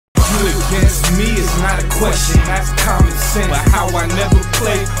against me is not a question, that's common sense. But how I never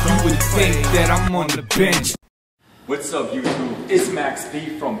play, you would think that I'm on the bench. What's up YouTube, it's Max B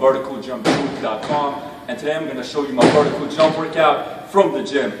from verticaljumptruth.com, and today I'm going to show you my vertical jump workout from the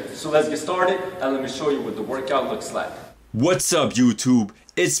gym. So let's get started and let me show you what the workout looks like. What's up YouTube,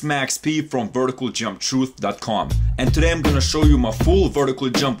 it's Max P from verticaljumptruth.com, and today I'm going to show you my full vertical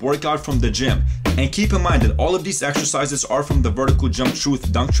jump workout from the gym. And keep in mind that all of these exercises are from the Vertical Jump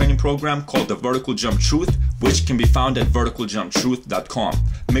Truth dunk training program called the Vertical Jump Truth, which can be found at verticaljumptruth.com.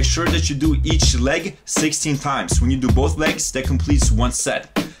 Make sure that you do each leg 16 times. When you do both legs, that completes one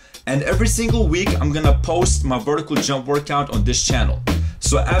set. And every single week, I'm gonna post my vertical jump workout on this channel.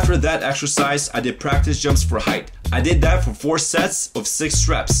 So after that exercise, I did practice jumps for height. I did that for 4 sets of 6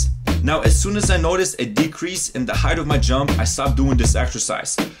 reps. Now, as soon as I noticed a decrease in the height of my jump, I stopped doing this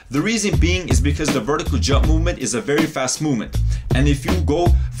exercise. The reason being is because the vertical jump movement is a very fast movement. And if you go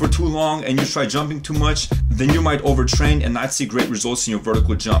for too long and you try jumping too much, then you might overtrain and not see great results in your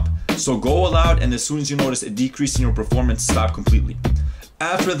vertical jump. So go all out, and as soon as you notice a decrease in your performance, stop completely.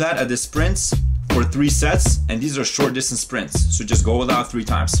 After that, I did sprints for 3 sets, and these are short distance sprints, so just go all out 3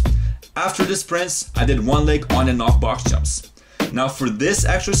 times. After the sprints, I did 1 leg on and off box jumps. Now for this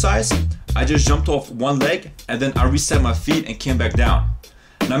exercise, I just jumped off 1 leg and then I reset my feet and came back down.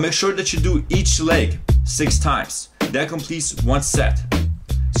 Now make sure that you do each leg 6 times. That completes 1 set.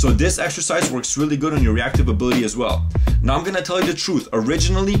 So this exercise works really good on your reactive ability as well. Now I'm gonna tell you the truth.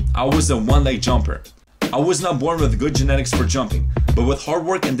 Originally, I was a 1-leg jumper. I was not born with good genetics for jumping, but with hard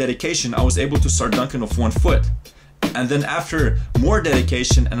work and dedication, I was able to start dunking off 1 foot. And then after more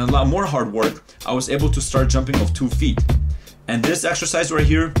dedication and a lot more hard work, I was able to start jumping off 2 feet. And this exercise right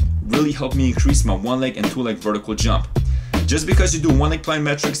here really helped me increase my 1-leg and 2-leg vertical jump. Just because you do 1-leg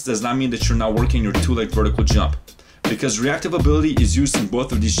plyometrics does not mean that you're not working your 2-leg vertical jump, because reactive ability is used in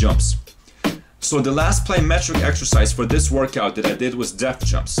both of these jumps. So the last plyometric exercise for this workout that I did was depth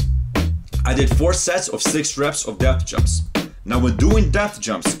jumps. I did 4 sets of 6 reps of depth jumps. Now when doing depth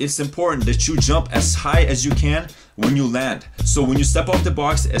jumps, it's important that you jump as high as you can when you land. So when you step off the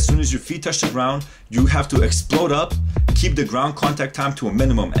box, as soon as your feet touch the ground, you have to explode up, keep the ground contact time to a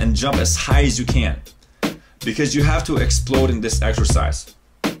minimum, and jump as high as you can, because you have to explode in this exercise.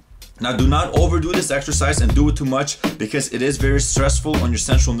 Now do not overdo this exercise and do it too much, because it is very stressful on your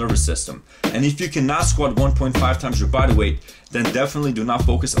central nervous system. And if you cannot squat 1.5 times your body weight, then definitely do not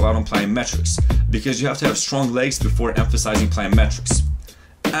focus a lot on plyometrics, because you have to have strong legs before emphasizing plyometrics.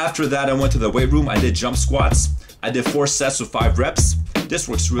 After that, I went to the weight room. I did jump squats. I did 4 sets of 5 reps. This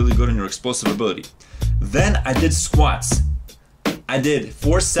works really good on your explosive ability. Then I did squats. I did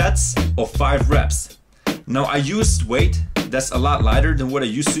 4 sets of 5 reps. Now I used weight that's a lot lighter than what I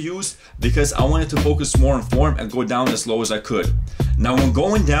used to use, because I wanted to focus more on form and go down as low as I could. Now when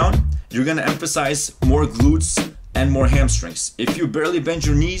going down, you're gonna emphasize more glutes and more hamstrings. If you barely bend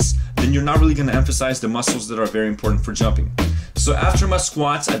your knees, then you're not really gonna emphasize the muscles that are very important for jumping. So after my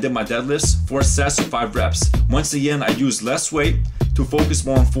squats, I did my deadlifts, 4 sets of 5 reps. Once again, I used less weight to focus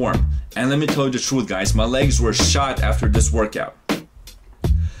more on form. And let me tell you the truth, guys, my legs were shot after this workout.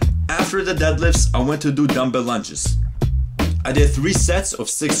 After the deadlifts, I went to do dumbbell lunges. I did 3 sets of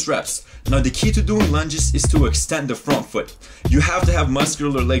 6 reps. Now the key to doing lunges is to extend the front foot. You have to have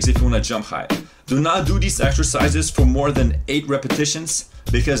muscular legs if you want to jump high. Do not do these exercises for more than 8 repetitions,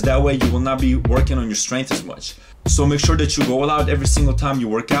 because that way you will not be working on your strength as much. So make sure that you go all out every single time you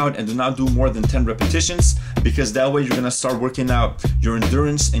work out, and do not do more than 10 repetitions, because that way you're going to start working out your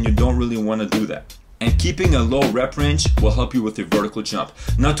endurance, and you don't really want to do that. And keeping a low rep range will help you with your vertical jump.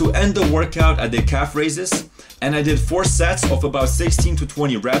 Now to end the workout, I did calf raises, and I did 4 sets of about 16 to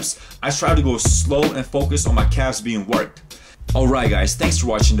 20 reps. I tried to go slow and focus on my calves being worked. Alright guys, thanks for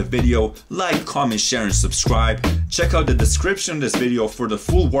watching the video. Like, comment, share, and subscribe. Check out the description of this video for the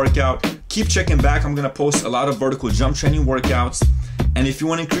full workout. Keep checking back, I'm gonna post a lot of vertical jump training workouts. And if you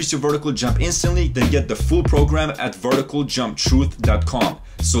want to increase your vertical jump instantly, then get the full program at verticaljumptruth.com.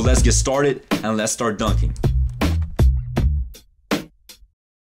 So let's get started and let's start dunking.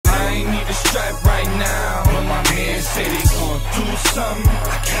 I ain't need a strap right now, but my man said he gon' do something.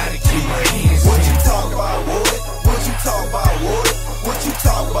 I gotta get